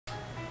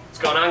What's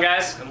going on,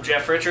 guys? I'm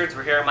Jeff Richards.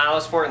 We're here at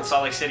Milosport in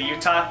Salt Lake City,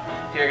 Utah.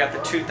 Here I got the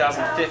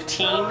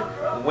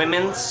 2015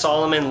 Women's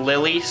Salomon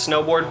Lily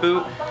Snowboard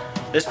boot.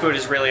 This boot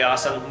is really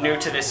awesome. New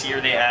to this year,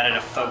 they added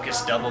a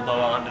focused double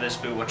boa onto this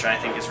boot, which I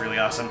think is really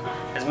awesome.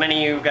 As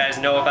many of you guys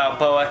know about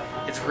boa,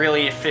 it's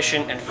really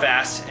efficient and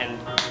fast and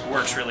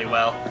works really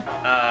well.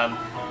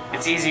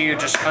 It's easy, you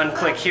just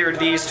unclick here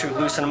these to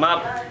loosen them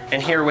up.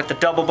 And here with the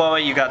double boa,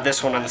 you got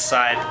this one on the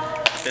side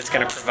that's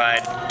going to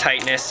provide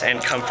tightness and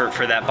comfort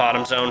for that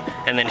bottom zone.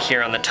 And then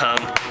here on the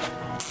tongue,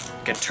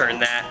 you can turn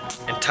that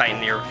and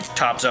tighten your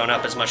top zone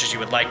up as much as you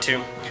would like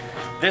to.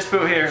 This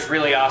boot here is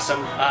really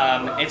awesome.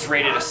 It's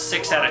rated a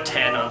 6 out of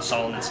 10 on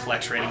Salomon's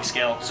flex rating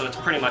scale, so it's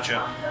pretty much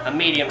a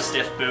medium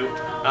stiff boot.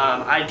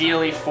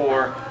 Ideally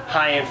for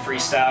high-end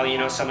freestyle, you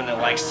know, a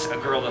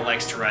girl that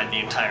likes to ride the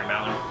entire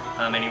mountain,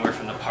 anywhere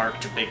from the park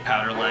to big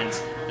powder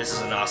lines. This is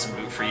an awesome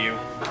boot for you.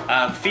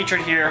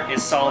 Featured here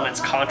is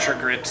Salomon's Contra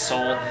Grip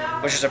sole,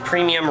 which is a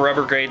premium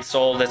rubber grade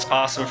sole that's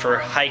awesome for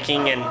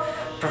hiking and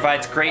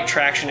provides great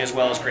traction as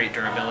well as great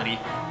durability.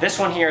 This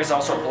one here is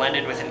also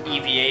blended with an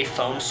EVA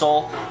foam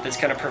sole that's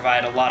going to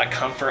provide a lot of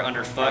comfort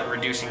underfoot,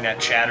 reducing that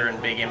chatter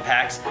and big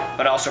impacts,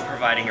 but also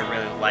providing a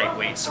really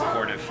lightweight,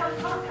 supportive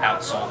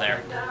outsole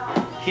there.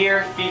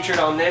 Here, featured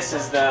on this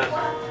is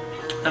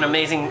an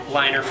amazing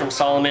liner from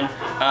Salomon.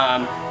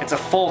 It's a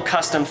full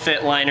custom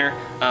fit liner,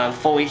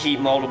 fully heat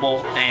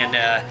moldable, and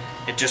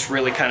it just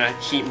really kind of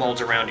heat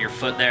molds around your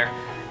foot there.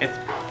 It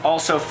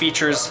also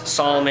features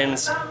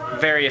Salomon's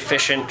very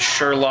efficient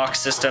Sherlock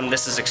system.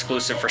 This is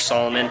exclusive for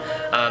Salomon.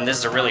 This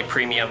is a really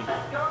premium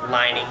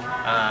lining,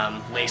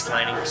 lace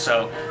lining,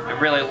 so it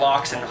really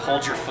locks and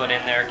holds your foot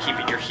in there,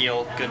 keeping your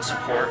heel good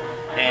support.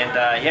 And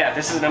yeah,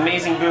 this is an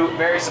amazing boot,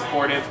 very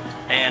supportive,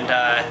 and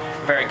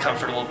very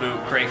comfortable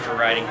boot, great for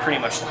riding pretty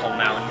much the whole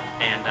mountain.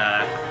 And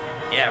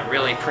yeah,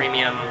 really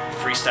premium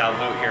freestyle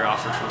boot here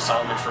offered from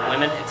Salomon for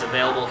women. It's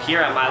available here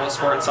at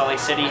Milosport in Salt Lake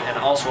City and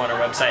also on our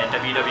website at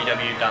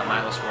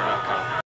www.milosport.com.